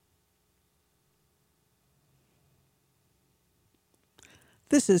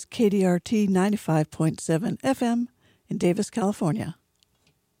This is KDRT 95.7 FM in Davis, California.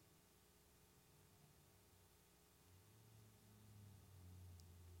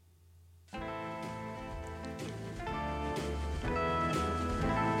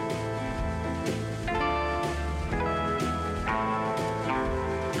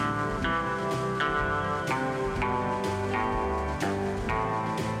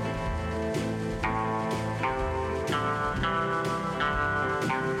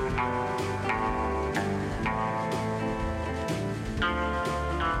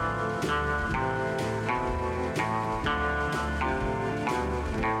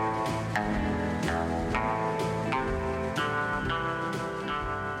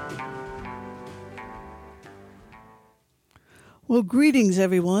 Well, greetings,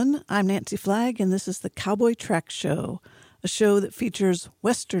 everyone. I'm Nancy Flagg, and this is the Cowboy Track Show, a show that features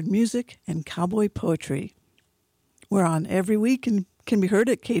Western music and cowboy poetry. We're on every week and can be heard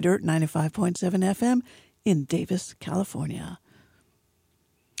at KDIRT 95.7 FM in Davis, California.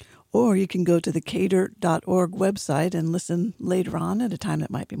 Or you can go to the kdirt.org website and listen later on at a time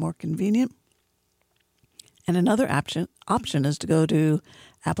that might be more convenient. And another option is to go to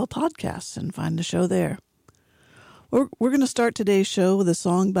Apple Podcasts and find the show there. We're going to start today's show with a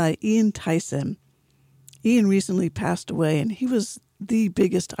song by Ian Tyson. Ian recently passed away, and he was the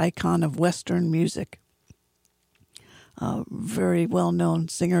biggest icon of Western music. A very well-known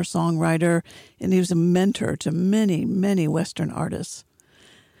singer-songwriter, and he was a mentor to many, many Western artists.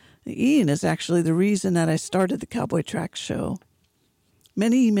 Ian is actually the reason that I started the Cowboy Track Show.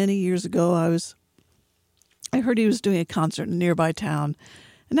 Many, many years ago, I heard he was doing a concert in a nearby town,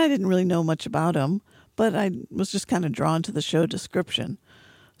 and I didn't really know much about him, but I was just kind of drawn to the show description.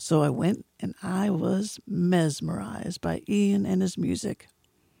 So I went, and I was mesmerized by Ian and his music.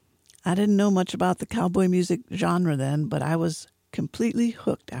 I didn't know much about the cowboy music genre then, but I was completely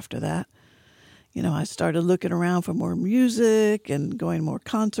hooked after that. You know, I started looking around for more music and going to more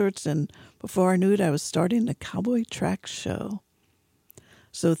concerts, and before I knew it, I was starting the Cowboy Track Show.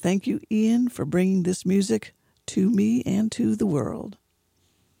 So thank you, Ian, for bringing this music to me and to the world.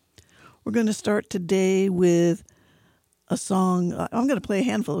 We're going to start today with a song. I'm going to play a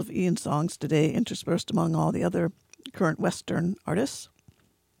handful of Ian songs today, interspersed among all the other current Western artists.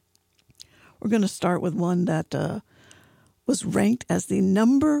 We're going to start with one that was ranked as the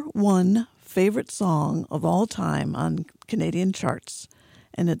 #1 favorite song of all time on Canadian charts.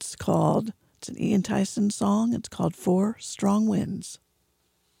 And it's an Ian Tyson song. It's called 4 Strong Winds.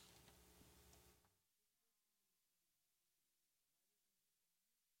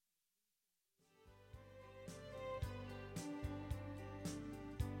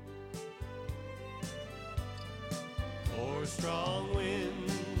 Strong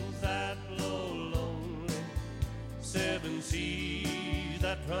winds that blow lonely, 7 seas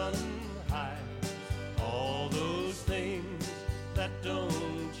that run high, all those things that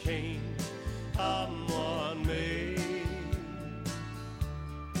don't change, come one may.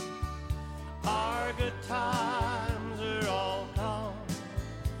 Our good times are all gone,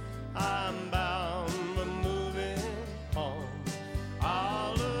 I'm bound but moving on.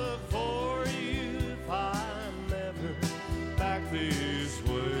 I'll look for you if I'm ever back this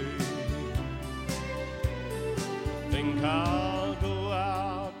way. Think I'll go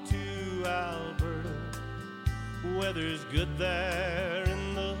out to Alberta, weather's good there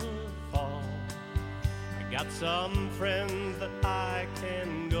in the fall. I got some friends that I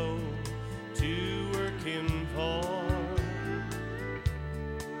can go to working for.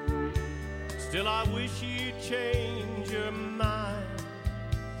 Still I wish you'd change your mind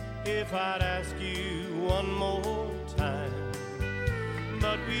if I'd ask you one more time.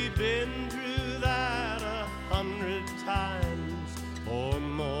 But we've been through that 100 times or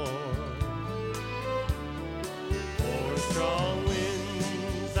more. 4 strong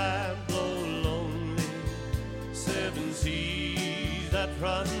winds that blow lonely, 7 seas that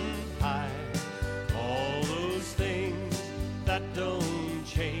run high, all those things that don't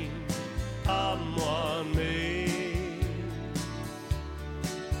change, come one may.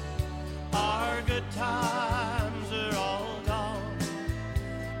 Our good times are all gone,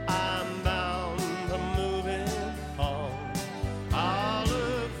 I'm bound to moving on. I'll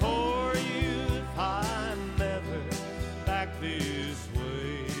look for you if I'm ever back this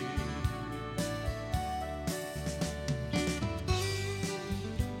way.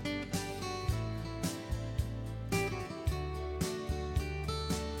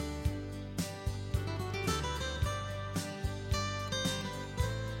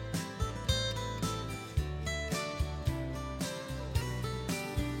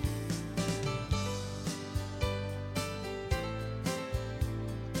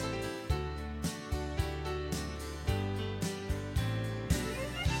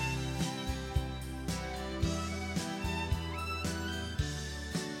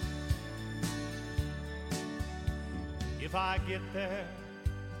 if I get there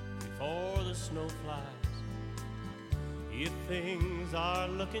before the snow flies. If things are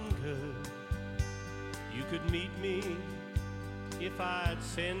looking good, you could meet me if I'd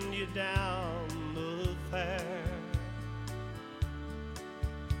send you down the fair.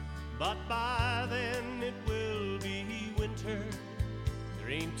 But by then it will be winter,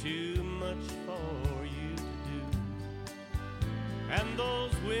 there ain't too much for you to do. And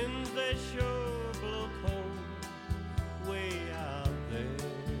those winds, they sure blow cold way out there.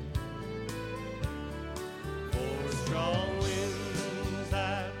 For strong winds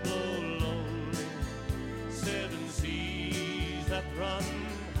that blow lonely, seven seas that run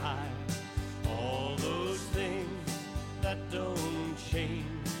high, all those things that don't change,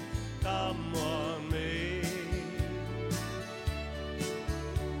 come what may.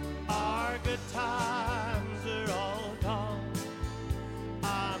 Our good times are all gone,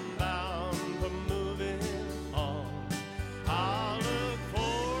 I'm bound for moving on. I'll look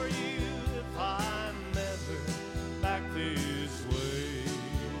for you if I'm ever back this way.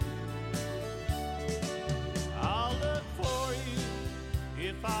 I'll look for you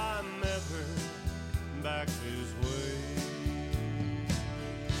if I'm ever back this way.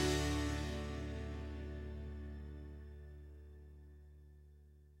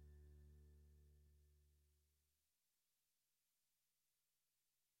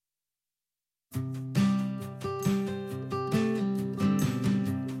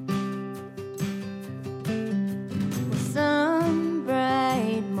 Some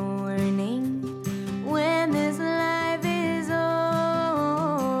bright morning, when this life is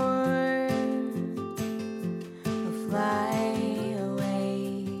o'er, I'll fly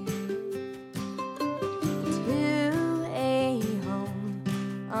away to a home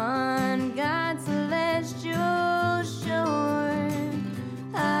on God's celestial shore.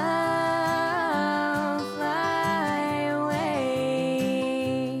 I'll fly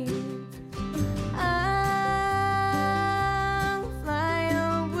away. I'll fly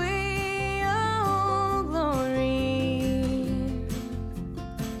away, oh glory.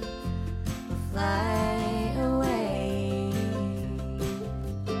 I'll fly away.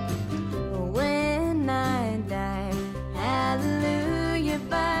 When I die, hallelujah,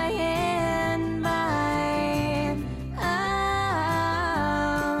 by and by,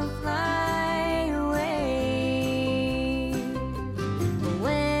 I'll fly away.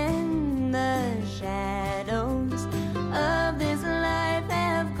 When the shadows of this life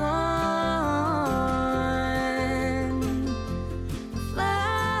have gone, fly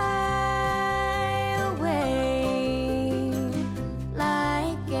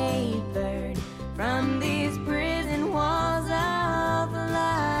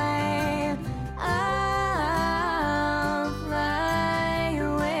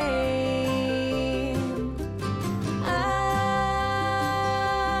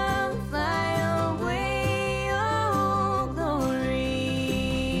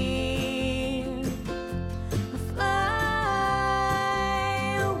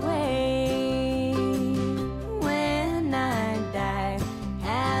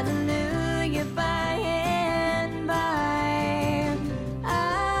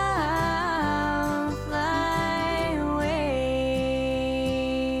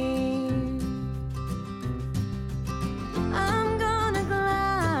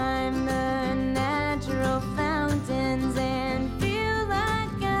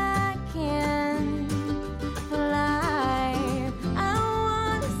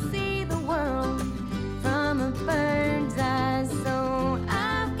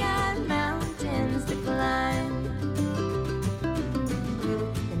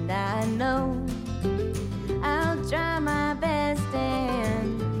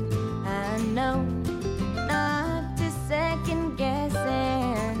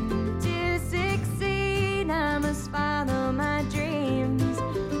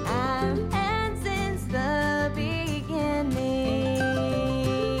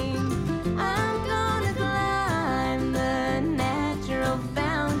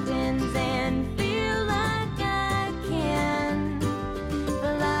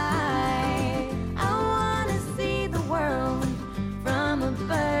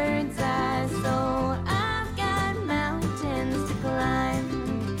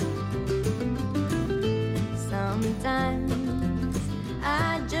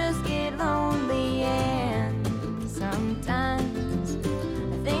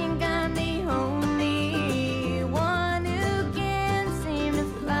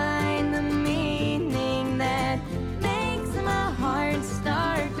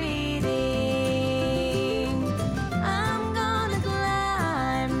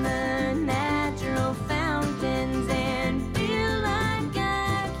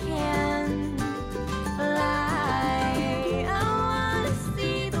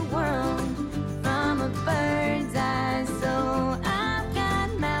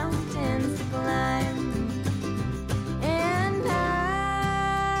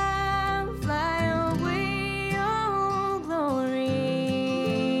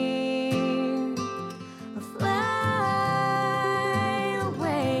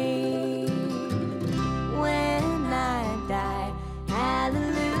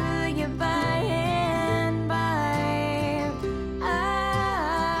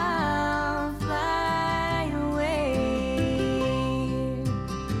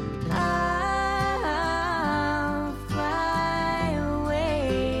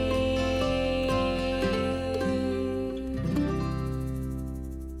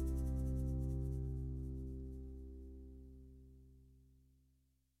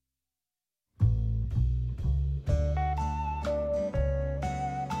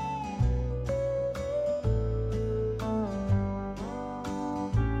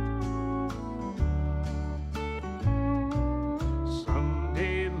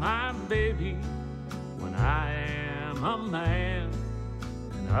I am a man,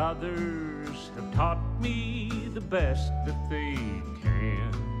 and others have taught me the best that they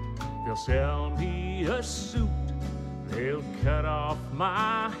can. They'll sell me a suit, they'll cut off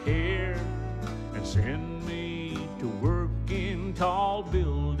my hair, and send me to work in tall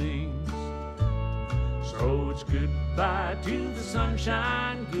buildings. So it's goodbye to the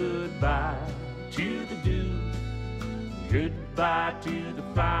sunshine, goodbye to the dew, goodbye to the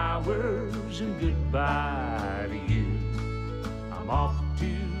flowers, and goodbye to you. I'm off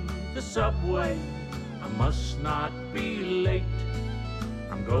to the subway, I must not be late.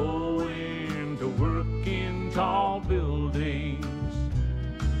 I'm going to work in tall buildings.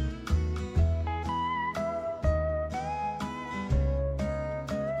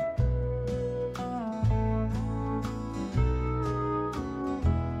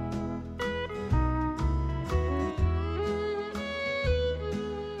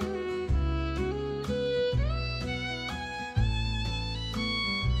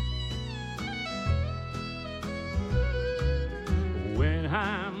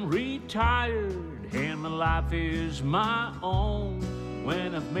 I'm retired and my life is my own,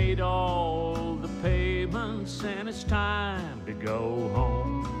 when I've made all the payments and it's time to go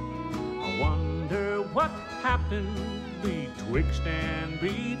home, I wonder what happened betwixt and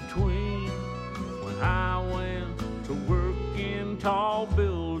between when I went to work in tall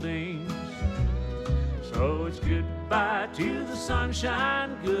buildings. So it's goodbye to the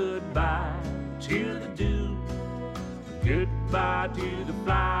sunshine, goodbye to the dew, goodbye to the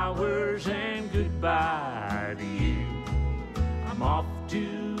flowers, and goodbye to you. I'm off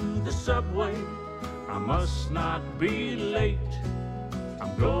to the subway, I must not be late.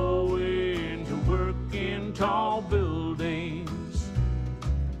 I'm going to work in tall buildings.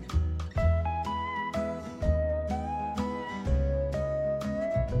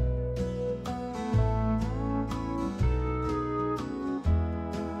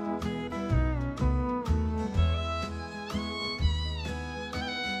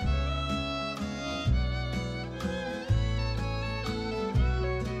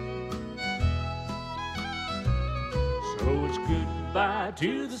 Goodbye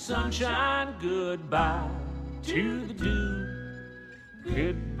to the sunshine, goodbye to the dew,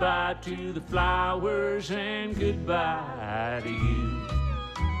 goodbye to the flowers, and goodbye to you.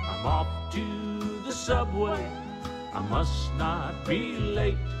 I'm off to the subway, I must not be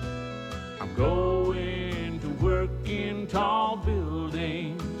late. I'm going to work in tall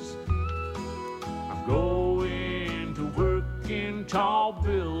buildings. I'm going to work in tall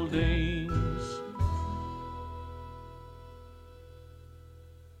buildings.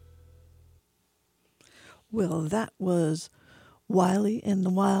 Well, that was Wiley and the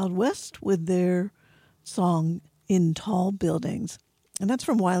Wild West with their song In Tall Buildings. And that's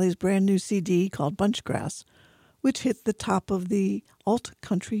from Wiley's brand new CD called Bunchgrass, which hit the top of the alt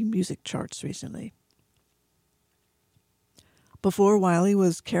country music charts recently. Before Wiley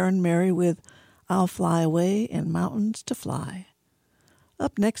was Karen Mary with I'll Fly Away and Mountains to Fly.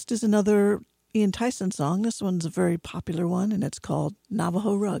 Up next is another Ian Tyson song. This one's a very popular one, and it's called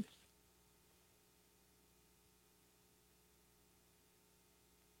Navajo Rug.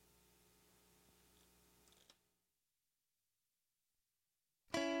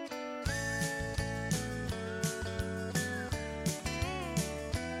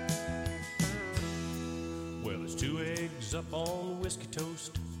 Up on whiskey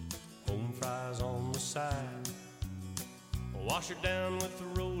toast, home fries on the side. Wash it down with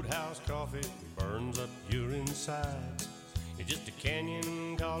the Roadhouse coffee, burns up your insides. You're just a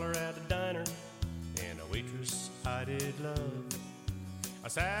canyon caller at a diner and a waitress I did love. I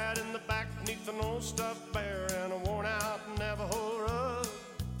sat in the back neath an old stuffed bear and a worn-out Navajo rug.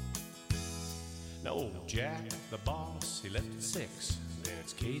 Now old Jack, the boss, he left at 6. Then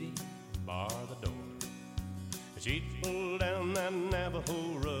it's Katie, bar the door. She'd pull down that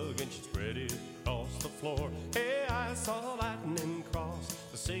Navajo rug and she'd spread it across the floor. Hey, I saw lightning cross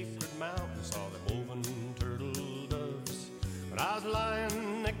the sacred mountain, saw them woven turtle doves. But I was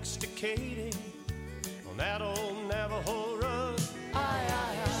lying next to Katie on that old Navajo rug. Aye,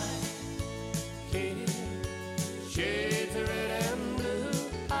 aye, aye, Katie, shades of red and blue.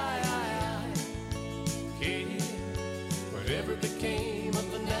 Aye, aye, aye, Katie, whatever became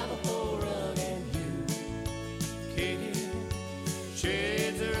of the Navajo rug and you, Katie,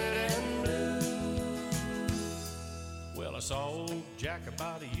 shades of red and blue. Well, I saw old Jack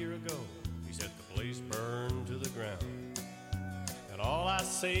about a year ago. He said the place burned to the ground. And all I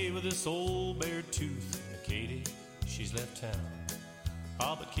say with this old bare tooth, Katie, she's left town.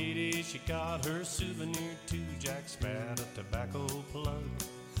 Oh, but Katie, she got her souvenir too. Jack spat a tobacco plug.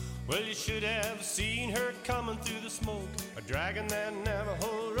 Well, you should have seen her coming through the smoke, a dragging that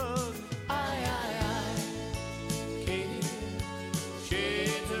Navajo rug. Aye, aye, aye, Katie,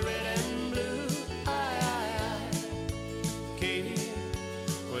 shades of red and blue. Aye, aye, aye, Katie,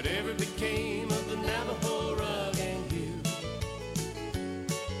 whatever became of the Navajo rug and you.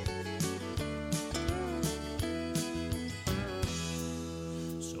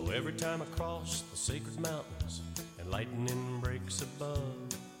 So every time I cross the sacred mountains and lightning breaks above,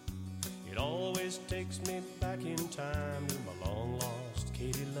 it always takes me back in time to my long-lost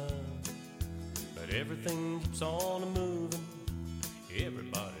Katie love. But everything keeps on a-moving,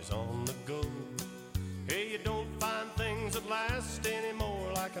 everybody's on the go. Hey, you don't find things that last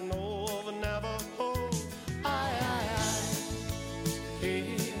anymore like I know of a Navajo. Aye, aye, aye,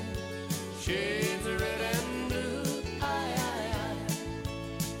 Katie, shades of red and blue. Aye, aye, aye,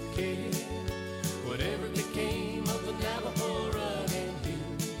 Katie, whatever became of the Navajo rug and you.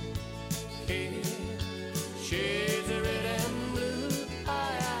 Katie, shades of red and blue.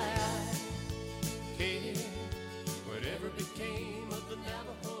 Aye, aye, aye, Katie, whatever became of the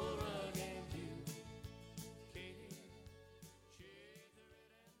Navajo rug and you. Katie, shades of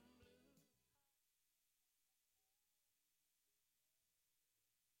red and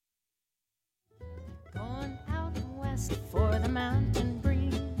blue. Going out west for the mountain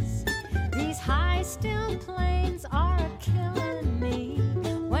breeze. These high still plains are killing me,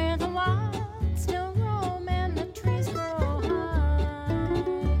 where the wild still roam and the trees grow high.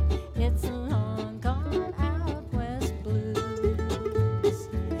 It's a long gone out west blues.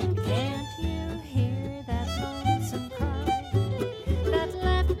 Can't you hear that lonesome cry that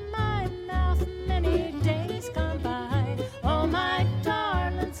left my mouth many days gone by? Oh, my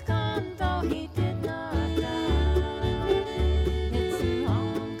darling's gone, though he did not die. It's a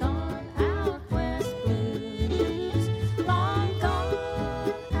long gone out west blues. Long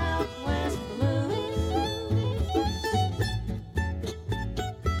gone out west blues.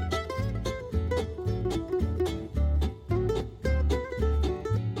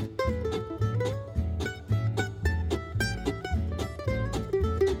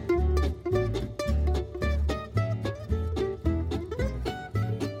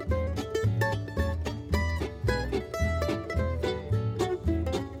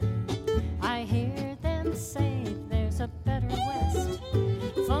 I hear them say there's a better west,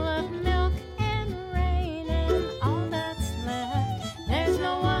 full of milk and rain and all that's left. There's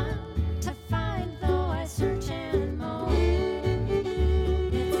no one to find, though I search and moan.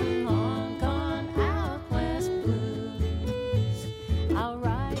 It's a long gone out west blues. I'll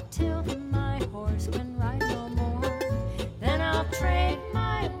ride till my horse can ride no more. Then I'll trade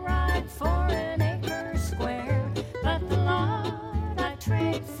my ride for an acre square. But the lot I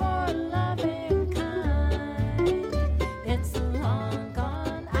trade for loving kind. It's a long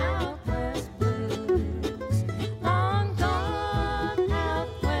gone out west blues. Long gone out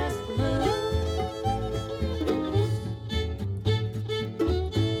west blues.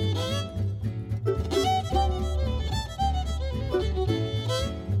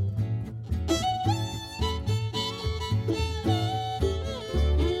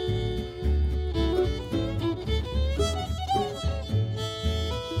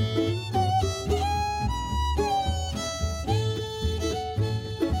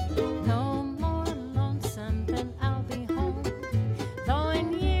 No more lonesome than I'll be home, though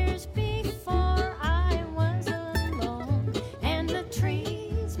in years before I was alone, and the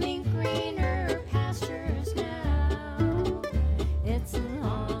trees mean greener pastures now. It's a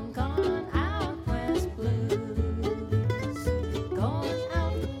long gone out west blues. Going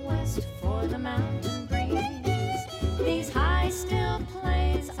out west for the mountain breeze. These high still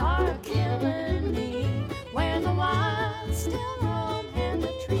plains are killing me, where the wild still roam and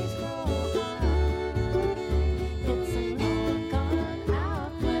the trees grow high. It's a long gone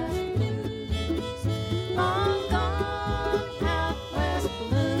out west blues. Long gone out west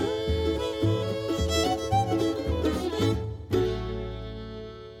blues.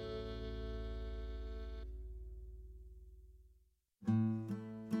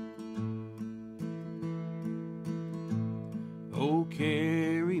 Oh,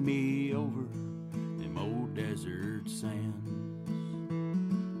 carry me over them old desert sands,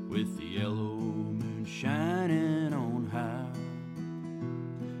 with the yellow moon shining on high.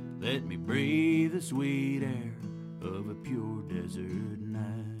 Let me breathe the sweet air of a pure desert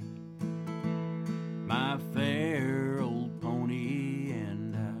night. My fair old pony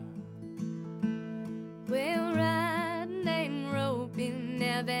and I. Well, riding and roping,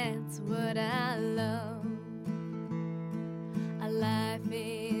 now that's what I love. A life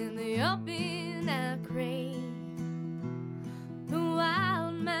in the open I crave. The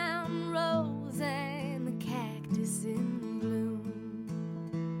wild mountain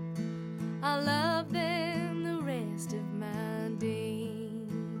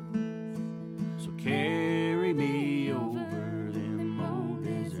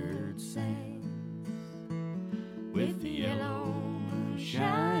sands with the yellow moon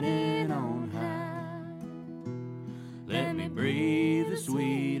shining on high. Let me breathe the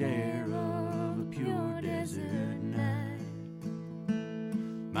sweet air of a pure desert night.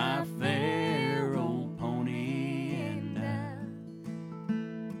 My fair old pony and I.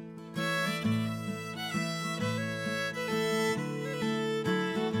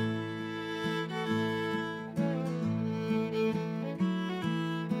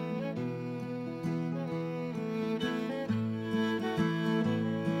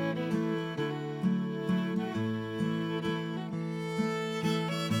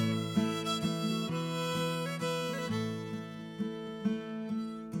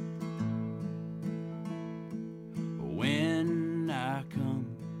 When I come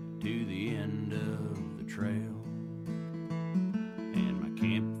to the end of the trail and my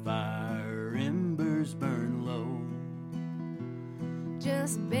campfire embers burn low,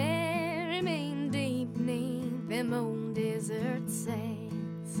 just bury me deep neath them old desert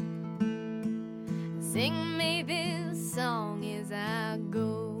sands. Sing me this song as I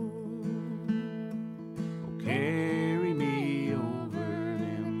go. oh, carry me over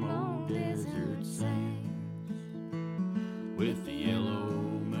them old desert sands with the yellow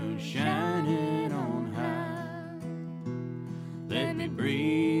moon shining on high. Let me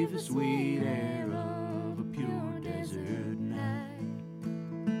breathe the sweet air of a pure desert night.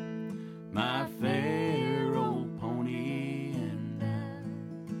 My fair old pony and I.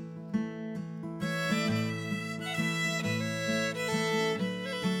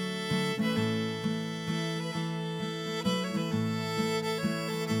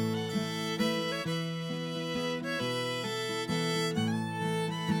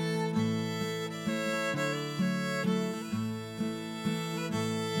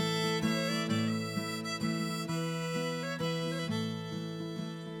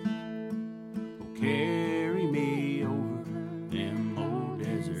 Carry me over them old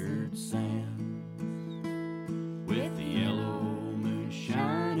desert sands with the yellow moon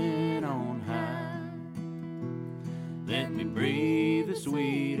shining on high. Let me breathe the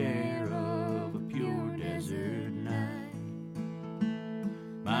sweet air of a pure desert night.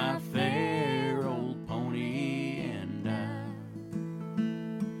 My fair old pony and I.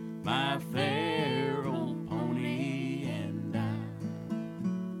 My fair old pony and I.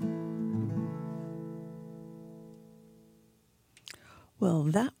 Well,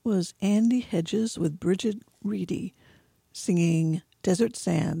 that was Andy Hedges with Bridget Reedy singing Desert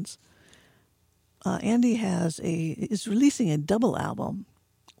Sands. Andy is releasing a double album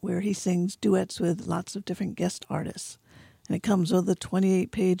where he sings duets with lots of different guest artists. And it comes with a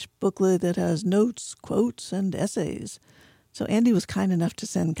 28-page booklet that has notes, quotes, and essays. So Andy was kind enough to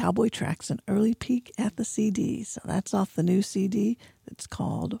send Cowboy Tracks an early peek at the CD. So that's off the new CD that's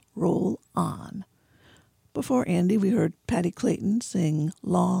called Roll On. Before Andy, we heard Patty Clayton sing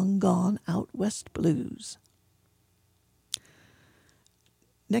Long Gone Out West Blues.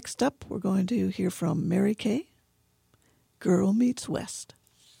 Next up, we're going to hear from Mary Kay, Girl Meets West.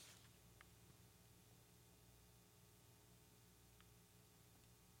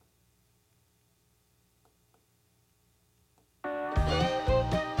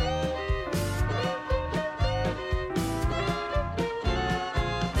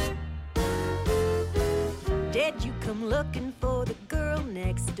 Did you come looking for the girl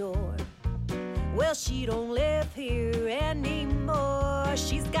next door? Well, she don't live here anymore.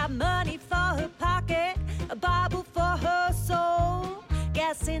 She's got money for her pocket, a Bible for her soul,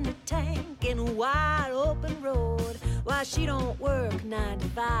 gas in the tank and a wide open road. Why she don't work 9 to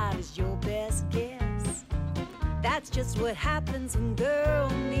 5 is your best guess. That's just what happens when girl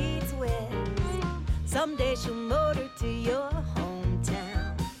meets West. Someday she'll motor to your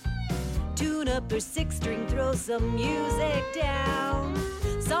hometown, tune up her 6-string, throw some music down.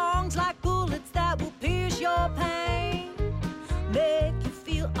 Songs like bullets that will pierce your pain, make you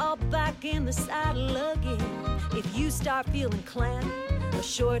feel all back in the saddle again. If you start feeling clammy or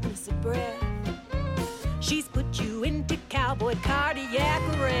shortness of breath, she's put you into cowboy cardiac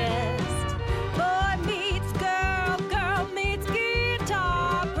arrest. Boy meets girl, girl meets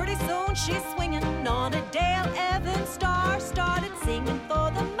guitar. Pretty soon she's swinging on a Dale Evans star. Started singing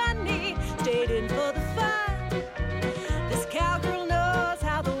for the money, stayed in for the fun. This cowgirl knows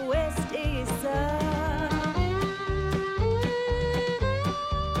how the West is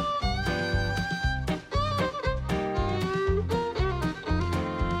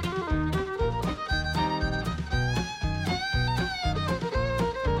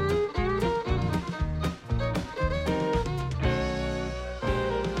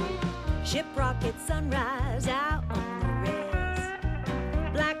Shiprock at sunrise out on the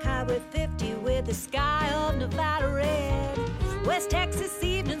res. Black Highway 50 with the sky of Nevada red. West Texas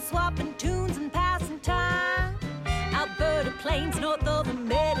evening swapping tunes and passing time. Alberta plains north of the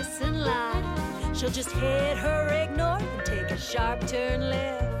Medicine Line. She'll just head her rig north and take a sharp turn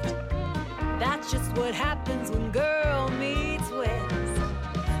left. That's just what happens when girl meets west.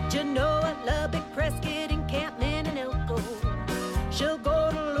 Genoa, Lubbock, Prescott, Encampment, and Elko. She'll go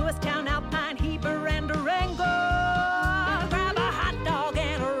to Lewistown, Alpine, Heber, and Durango. Grab a hot dog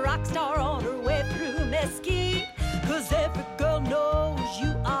and a rock star on her way through Mesquite. 'Cause every girl knows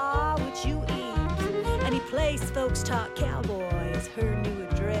you are what you eat. Any place folks talk cowboy is her new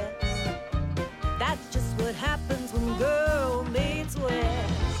address. That's just what happens when girl meets west.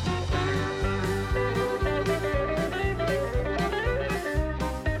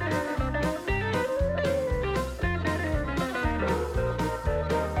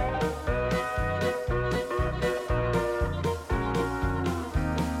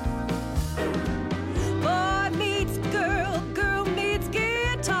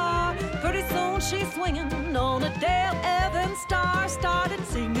 Swinging on a Dale Evans star. Started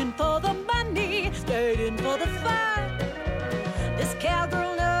singing for the money, stayed in for the fun. This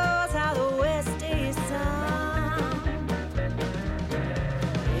cowgirl knows how the West is sung.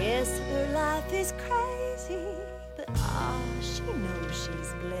 Yes, her life is crazy, but she knows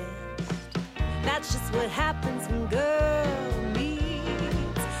she's blessed. That's just what happens when girl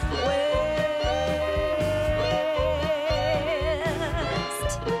meets West.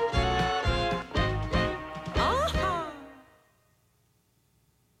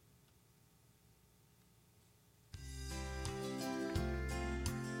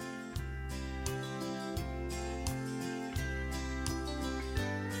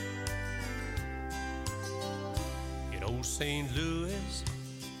 St. Louis,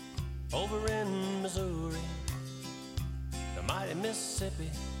 over in Missouri, the mighty Mississippi,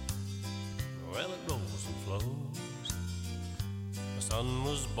 well, it rolls and flows. My son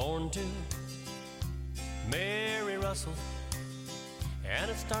was born to Mary Russell,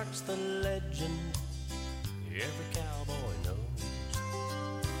 and it starts the legend every cowboy knows.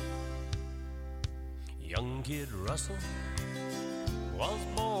 Young kid Russell was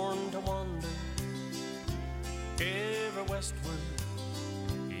born to wander ever westward,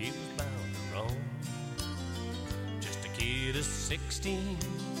 he was bound to roam. Just a kid of 16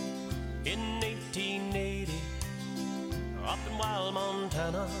 in 1880, up in wild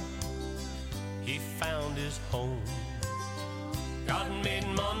Montana, he found his home. God made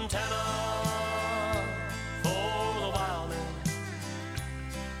Montana for the wild man,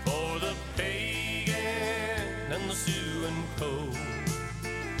 for the pagan and the Sioux and Crow.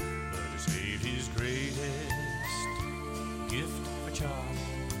 But he saved his greatest gift for Charlie,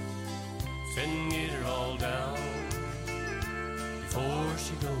 send her all down before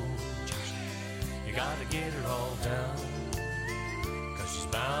she goes. You gotta get her all down, 'cause she's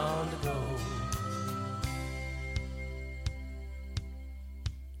bound to go.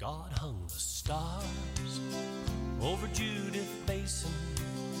 God hung the stars over Judith Basin.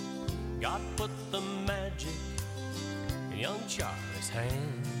 God put the magic in young Charlie's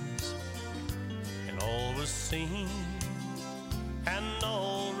hands, and all was seen and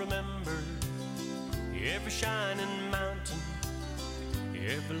all remembered, every shining mountain,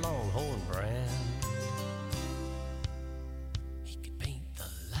 every longhorn brand. He could paint the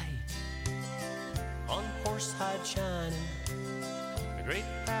light on horsehide shining, the great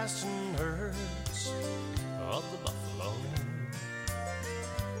passing herds of the buffalo,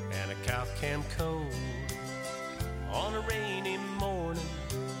 and a cow camp cold on a rainy morning,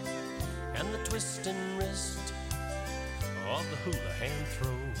 and the twisting wrist of the hula hand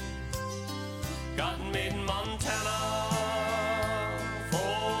throw. God made Montana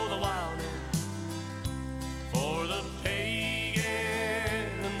for the wild man, for the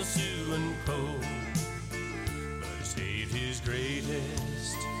pagan and the Sioux and Crow. But he saved his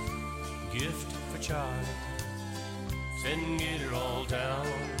greatest gift for Charlie, send get her all down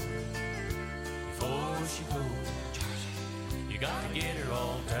before she goes. You gotta get her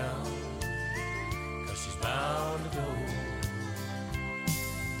all down, 'cause she's bound to go.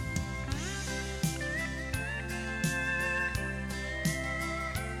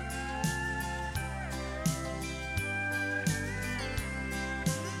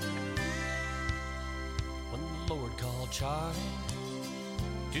 Charlie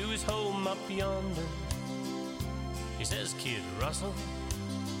to his home up yonder, he says, "Kid Russell,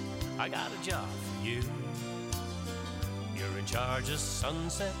 I got a job for you. You're in charge of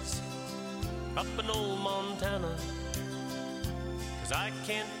sunsets up in old Montana, 'cause I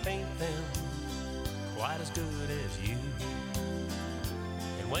can't paint them quite as good as you.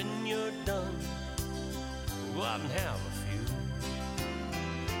 And when you're done, go out and have a few.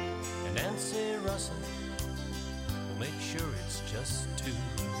 And Nancy Russell will make sure it's just two.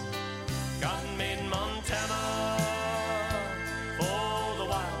 Cotton made Montana for the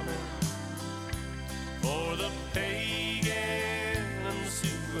wilder, for the pagan and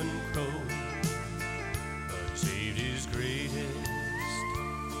Sioux and Crow. But he saved his greatest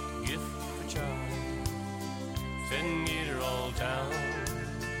gift for Charlie, said get her all down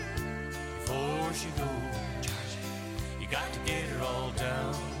before she goes. You got to get her all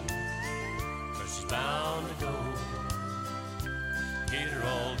down, 'cause she's bound to go. Get her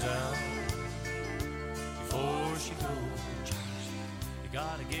all down before she goes. You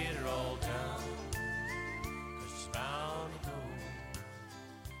gotta get her all down, 'cause she's bound to go.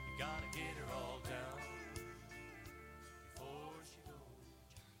 You gotta get her all down before she goes.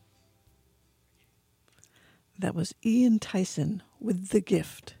 That was Ian Tyson with The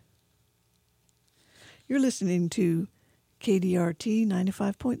Gift. You're listening to KDRT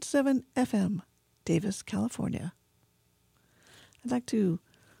 95.7 FM, Davis, California. I'd like to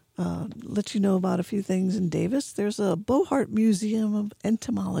let you know about a few things in Davis. There's a Bohart Museum of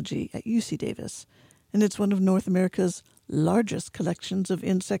Entomology at UC Davis, and it's one of North America's largest collections of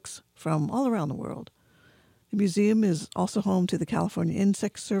insects from all around the world. The museum is also home to the California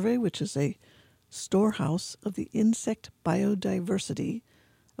Insect Survey, which is a storehouse of the insect biodiversity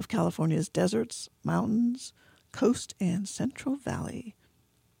of California's deserts, mountains, coast, and Central Valley.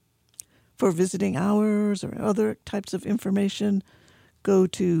 For visiting hours or other types of information, go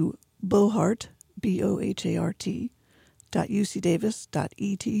to Bohart, BOHART,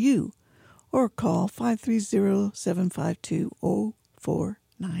 .ucdavis.edu or call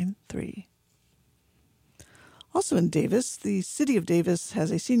 530-752-0493. Also in Davis, the City of Davis has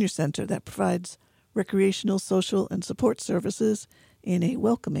a senior center that provides recreational, social, and support services in a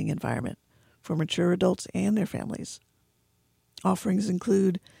welcoming environment for mature adults and their families. Offerings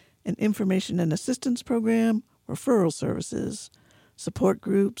include an information and assistance program, referral services, support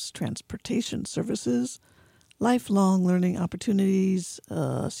groups, transportation services, lifelong learning opportunities,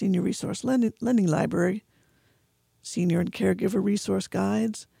 senior resource lending library, senior and caregiver resource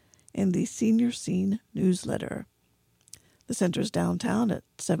guides, and the Senior Scene newsletter. The center is downtown at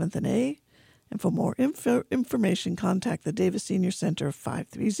 7th and A, and for more information, contact the Davis Senior Center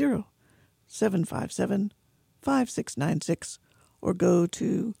 530-757-5696 or go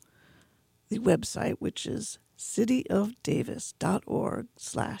to the website, which is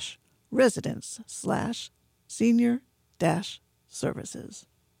cityofdavis.org/residents/senior-services.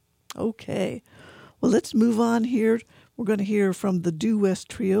 Okay, well, let's move on here. We're going to hear from the Due West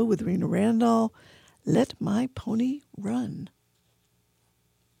Trio with Rena Randall, Let My Pony Run.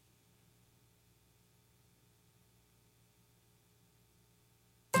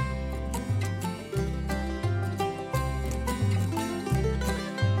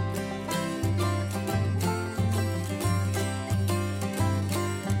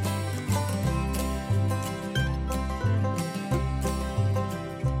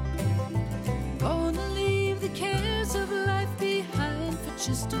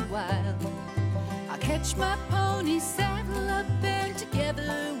 Just a while, I'll catch my pony, saddle up, and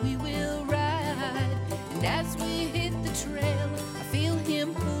together we will ride. And as we hit the trail, I feel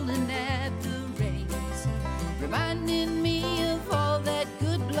him pulling at the reins, reminding me of all that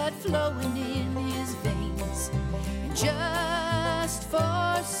good blood flowing in his veins. And just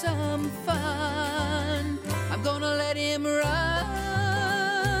for some fun, I'm gonna let him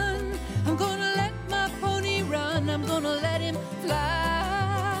run. I'm gonna let my pony run. I'm gonna let him fly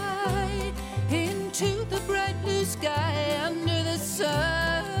into the bright blue sky under the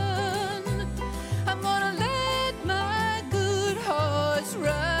sun. I'm gonna let my good horse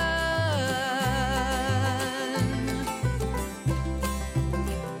run.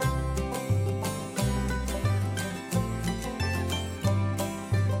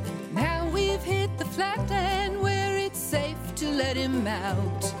 Now we've hit the flatland where it's safe to let him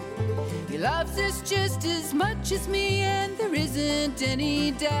out. He loves us just as much as me, and there isn't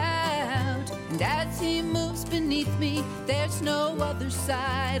any doubt. And as he moves beneath me, there's no other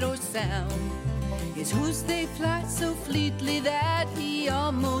sight or sound. His hoofs, they fly so fleetly that he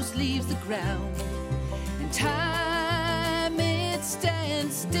almost leaves the ground. And time, it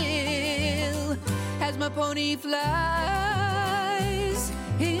stands still as my pony flies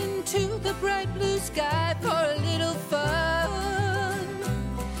into the bright blue sky for a little fun.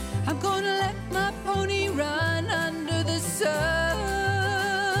 I'm gonna let my pony run under the sun.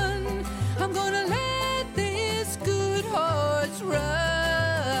 I'm gonna let this good horse run.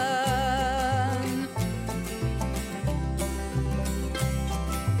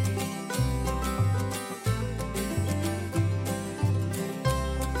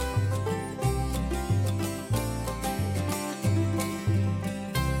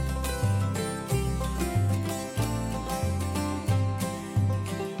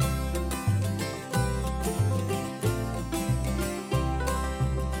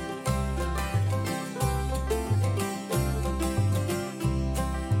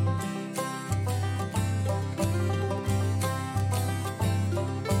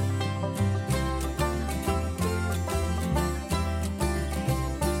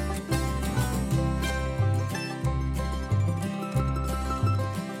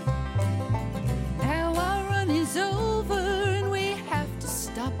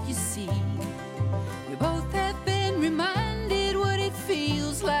 sea. We both have been reminded what it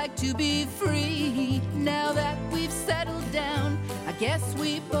feels like to be free. Now that we've settled down, I guess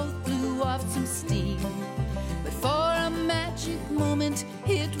we both blew off some steam. But for a magic moment,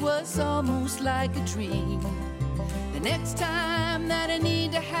 it was almost like a dream. The next time that I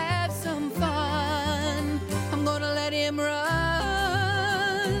need to have some fun, I'm gonna let him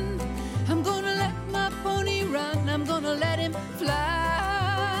run. I'm gonna let my pony run. I'm gonna let him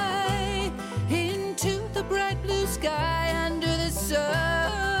fly into the bright blue sky under the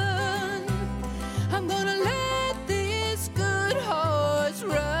sun. I'm gonna let this good horse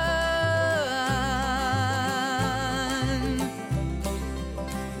run.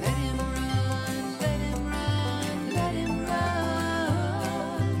 Let him run, let him run, let him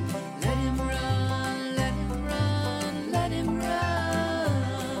run. Let him run, let him run, let him run.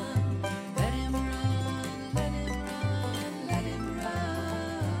 Let him run, let him run, let him run.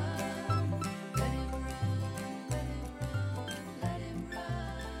 Let him run, let him run, let him run.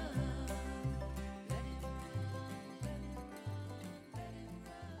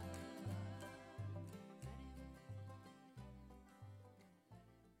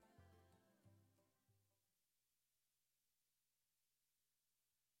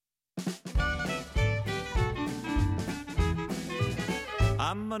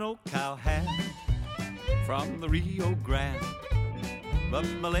 I'm an old cowhand from the Rio Grande, but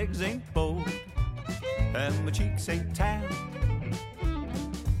my legs ain't bold and my cheeks ain't tan.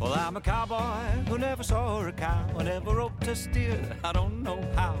 Well, I'm a cowboy who never saw a cow, who never roped a steer, I don't know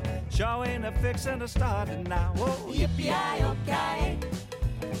how. Sure ain't a fixin' to start it now. Oh, yippee-yi-oh-ki-yay,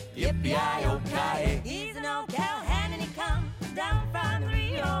 yippee-yi-oh-ki-yay. He's an old cowhand and he comes down from the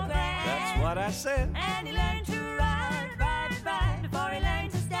Rio Grande. That's what I said. And he learned to ride, ride, ride before he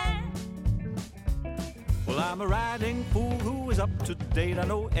learned to stand. Well, I'm a riding fool who is up to date. I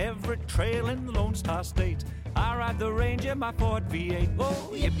know every trail in the Lone Star State. I ride the range in my Ford V8.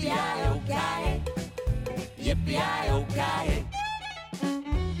 Oh, yippee-yi-oh-ki-yay, yippee-yi-oh-ki-yay.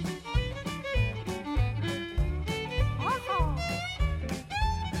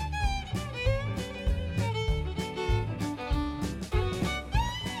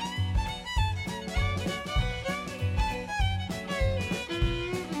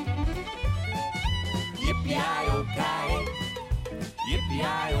 Yippee-yi-oh-ki-yay,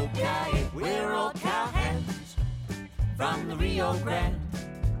 yippee-yi-oh-ki-yay. We're all cowhands from the Rio Grande,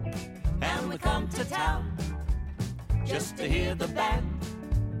 and we come to town just to hear the band.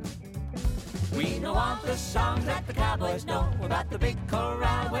 We know all the songs that the cowboys know about the big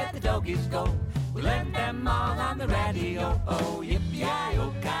corral where the doggies go. We learn them all on the radio. Oh,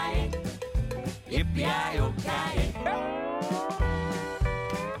 yippee-yi-oh-ki-yay, yippee-yi-oh-ki-yay.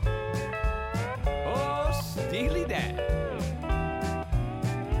 Oh, Steely Dan.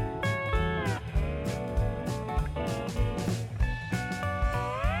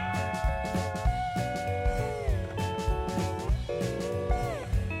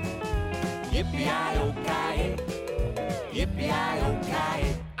 Yippee-yi-oh-ki-yay,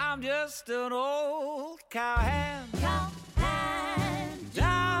 yippee-yi-oh-ki-yay. I'm just an old cowhand, Cowhand,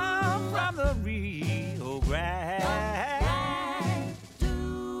 down from the Rio Grande,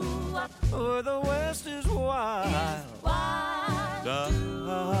 where the West is wild, wild,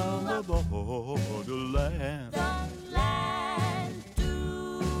 down the borderland,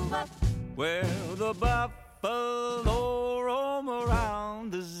 where the buffalo roam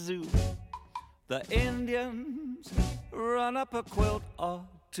around the zoo. The Indians run up a quilt or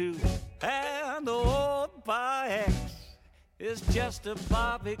two, and the old Pi-X is just a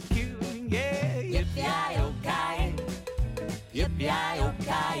barbecue. Yeah, yippee-yi-oh-ki-yay,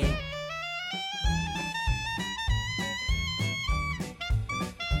 yippee-yi-oh-ki-yay.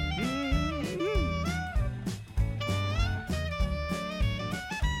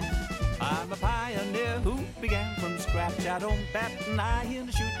 I'm a pioneer who began from scratch. I don't bat an eye in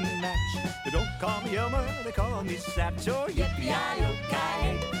a shooting match. They don't call me Elmer, they call me Satch. Oh,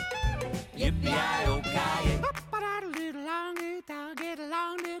 yippee-yi-oh-ki-yay, yippee-yi-oh-ki-yay.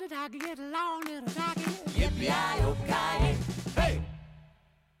 Yippee-yi-oh-ki-yay. Hey!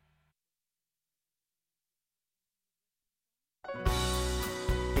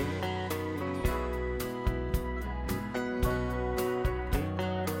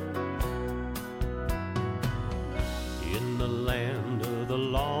 In the land of the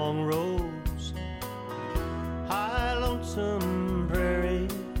long roads, high lonesome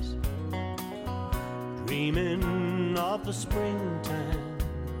prairies, dreaming of the springtime,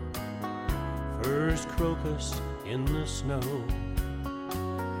 first crocus in the snow,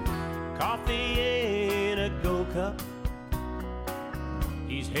 coffee in a go-cup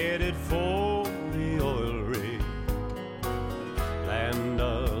He's headed for the oil rig, land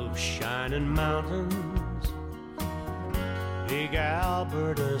of shining mountains, big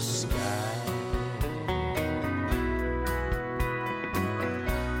Alberta sky.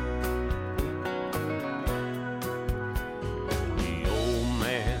 The old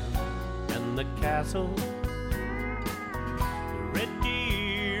man and the castle, the red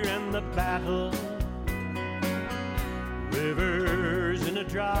deer and the battle, rivers in a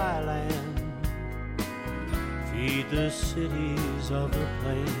dry land feed the cities of the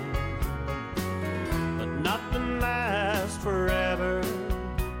plain. But nothing lasts forever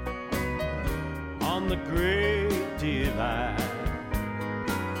on the great divide,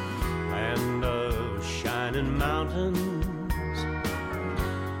 land of shining mountains,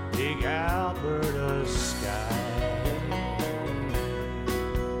 big Alberta sky.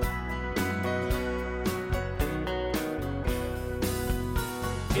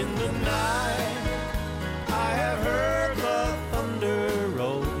 In the night, I have heard the thunder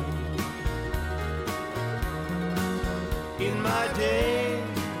roll. In my days,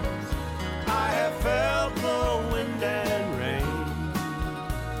 I have felt the wind and rain.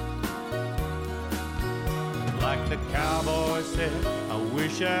 Like the cowboy said, I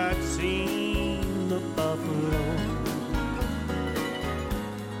wish I'd seen the buffalo.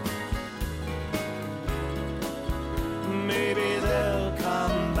 Maybe they'll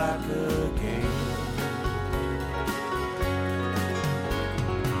come back again.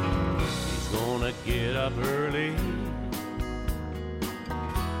 He's gonna get up early,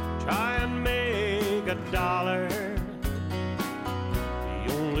 try and make $1.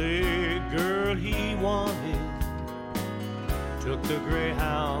 The only girl he wanted took the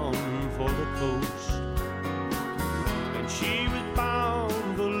Greyhound for the coast, and she was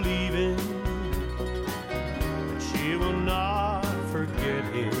bound for leaving. She will not forget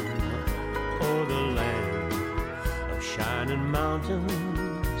him or the land of shining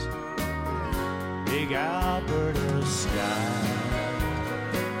mountains, big Alberta sky.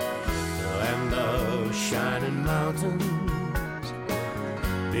 The land of shining mountains,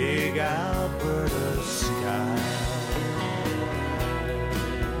 big Alberta sky.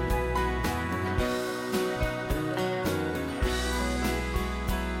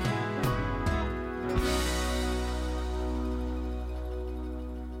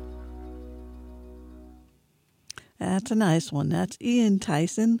 That's a nice one. That's Ian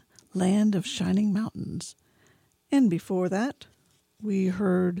Tyson, Land of Shining Mountains. And before that, we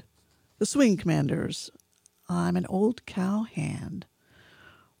heard the Swing Commanders, I'm an Old Cow Hand.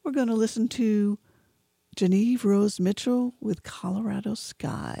 We're going to listen to Genevieve Rose Mitchell with Colorado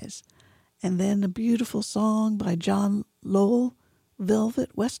Skies, and then a beautiful song by John Lowell,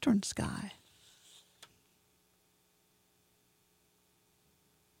 Velvet Western Sky.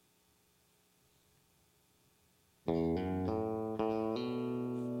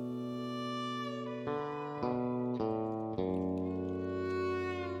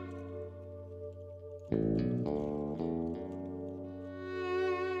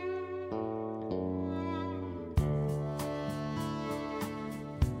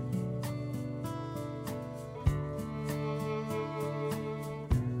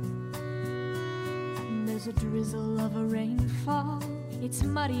 There's a drizzle of a rainfall, it's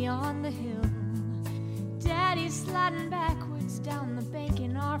muddy on the hill. Daddy's sliding backwards down the bank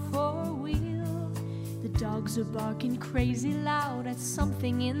in our four-wheel. The dogs are barking crazy loud at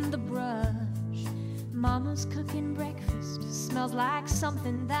something in the brush. Mama's cooking breakfast, smells like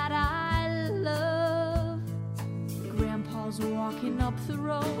something that I love. Grandpa's walking up the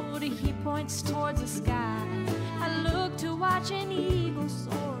road, he points towards the sky. I look to watch an eagle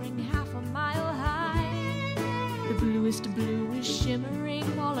soaring half a mile high. The bluest blue is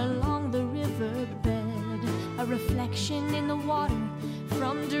shimmering all along the riverbed, a reflection in the water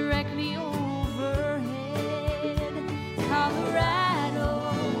from directly overhead.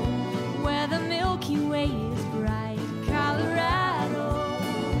 Colorado, where the Milky Way is bright. Colorado,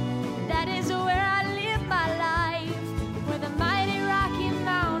 that is where I live my life, where the mighty Rocky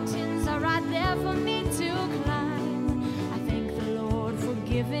Mountains are right there for me to climb. I thank the Lord for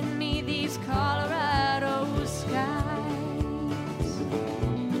giving me these Colorado skies.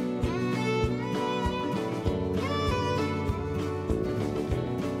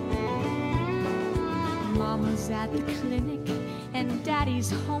 Mama's at the clinic and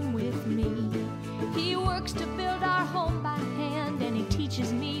Daddy's home with me. He works to build our home by hand and he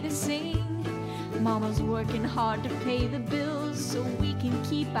teaches me to sing. Mama's working hard to pay the bills so we can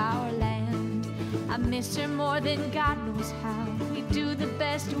keep our land. I miss her more than God knows how. We do the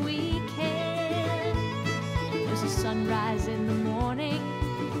best we can. There's a sunrise in the morning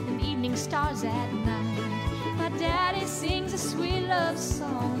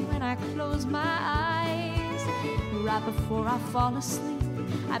I close my eyes. Right before I fall asleep,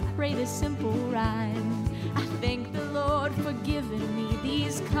 I pray this simple rhyme. I thank the Lord for giving me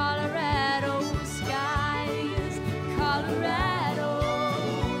these Colorado skies. Colorado,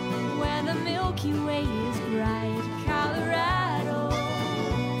 where the Milky Way is bright. Colorado,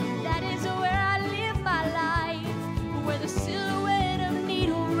 that is where I live my life. Where the silhouette of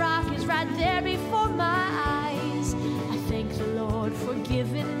Needle Rock is right there before my eyes. I thank the Lord for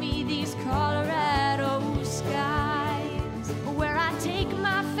giving me these Colorado skies. Where I take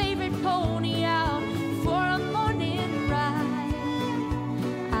my favorite pony out for a morning ride.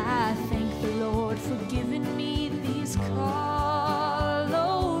 I thank the Lord for giving me these Colorado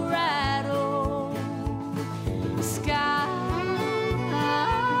skies.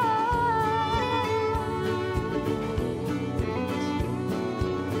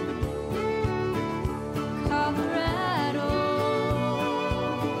 Colorado.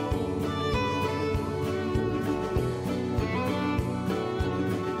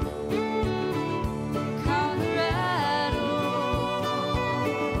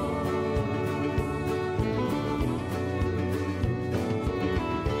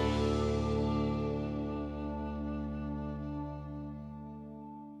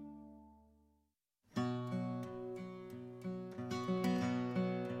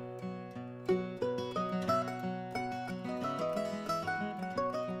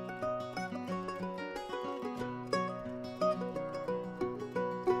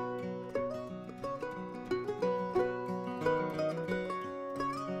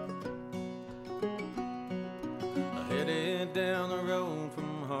 Headed down the road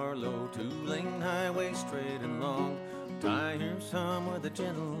from Harlow, two-lane highway straight and long. Tires hum with a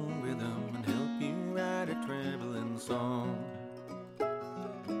gentle rhythm and help you write a traveling song.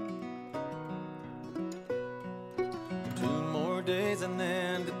 2 more days and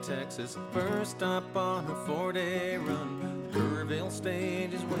then to Texas, first stop on her 4-day run. The Kerrville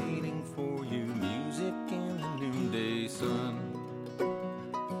stage is waiting for you, music in the noonday sun.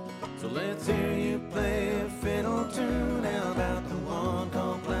 So let's hear you play a fiddle tune. How about the one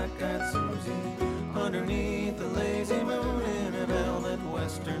called Black-Eyed Susie? Underneath the lazy moon in a velvet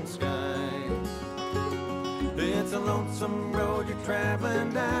western sky. It's a lonesome road you're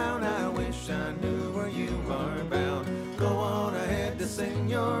traveling down. I wish I knew where you are bound. Go on ahead to sing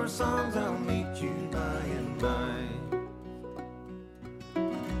your songs. I'll meet you by and by.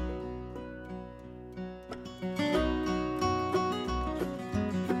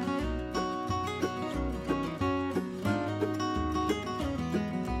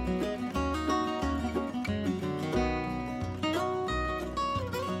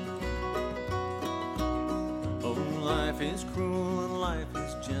 Life is cruel and life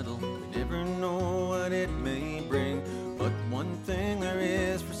is gentle. We never know what it may bring. But one thing there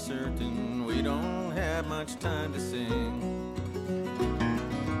is for certain, we don't have much time to sing.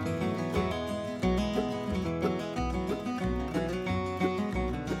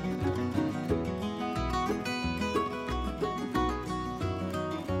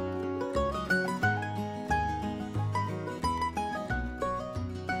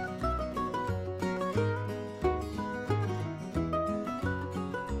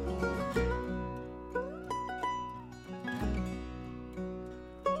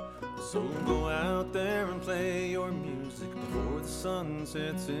 So go out there and play your music before the sun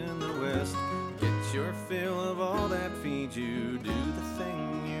sets in the west. Get your fill of all that feeds you. Do the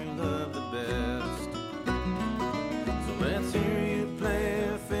thing you love the best. So let's hear you play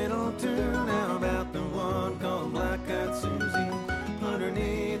a fiddle tune. How about the one called Black-Eyed Susie?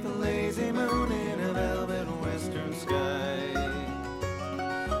 Underneath the lazy moon in a velvet western sky.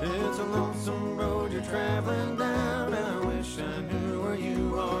 It's a lonesome road you're traveling down. I wish I knew where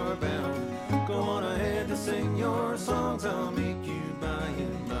you are bound. Go on ahead to sing your songs. I'll meet you by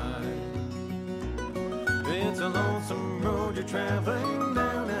and by. It's a lonesome road you're traveling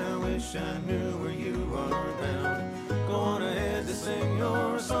down. I wish I knew where you are bound. Go on ahead to sing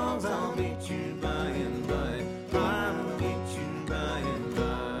your songs. I'll meet you by and by. I'll meet you by and by.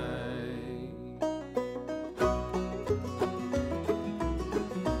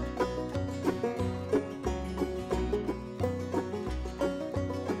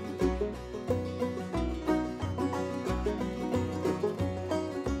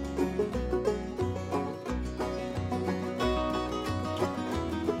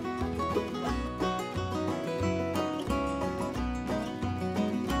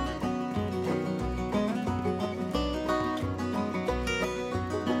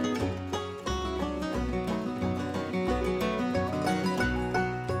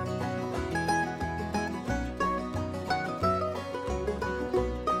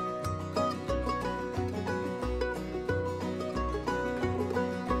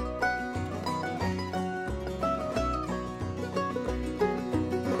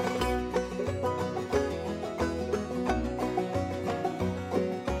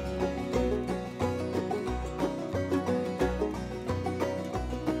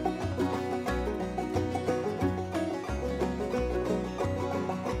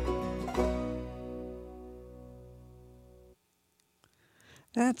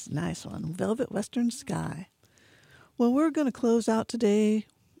 That's a nice one. Velvet Western Sky. Well, we're going to close out today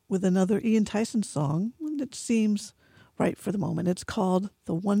with another Ian Tyson song that seems right for the moment. It's called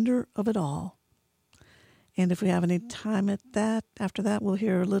The Wonder of It All. And if we have any time after that, we'll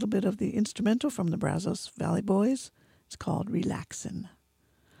hear a little bit of the instrumental from the Brazos Valley Boys. It's called Relaxin'.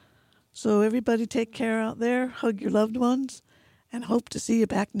 So everybody take care out there, hug your loved ones, and hope to see you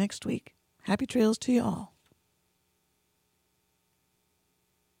back next week. Happy trails to you all.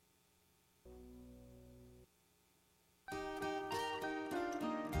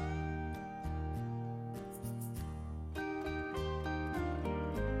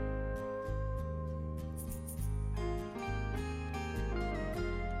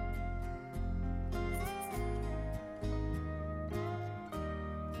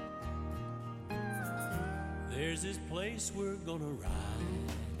 There's this place we're gonna ride,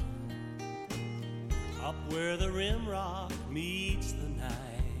 up where the rim rock meets the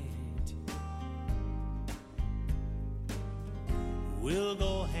night. We'll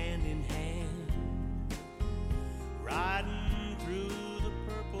go hand in hand, riding through the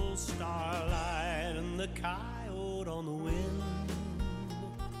purple starlight, and the coyote on the wind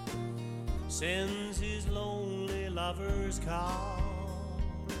sends his lonely lover's call.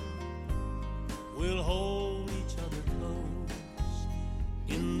 We'll hold each other close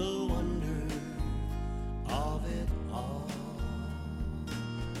in the wonder of it all.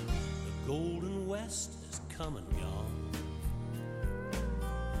 The golden west has come and gone,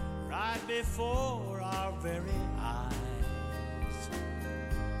 right before our very eyes.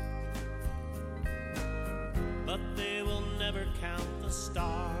 But they will never count the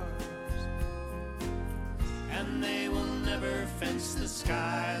stars, and they will never fence the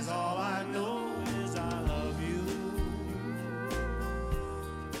skies. All I know is I love you,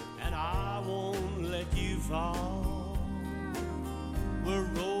 and I won't let you fall. We're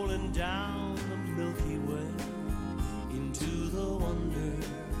rolling down the Milky Way into the wonder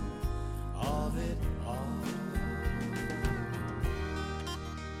of it all.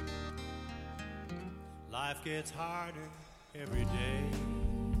 Life gets harder every day,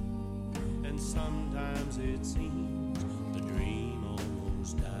 and sometimes it seems the dream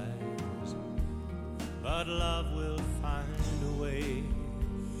almost dies. But love will find a way,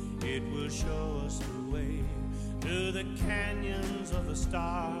 it will show us the way to the canyons of the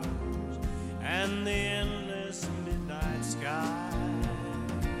stars and the endless midnight skies.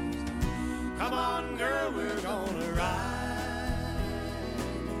 Come on, girl, we're gonna ride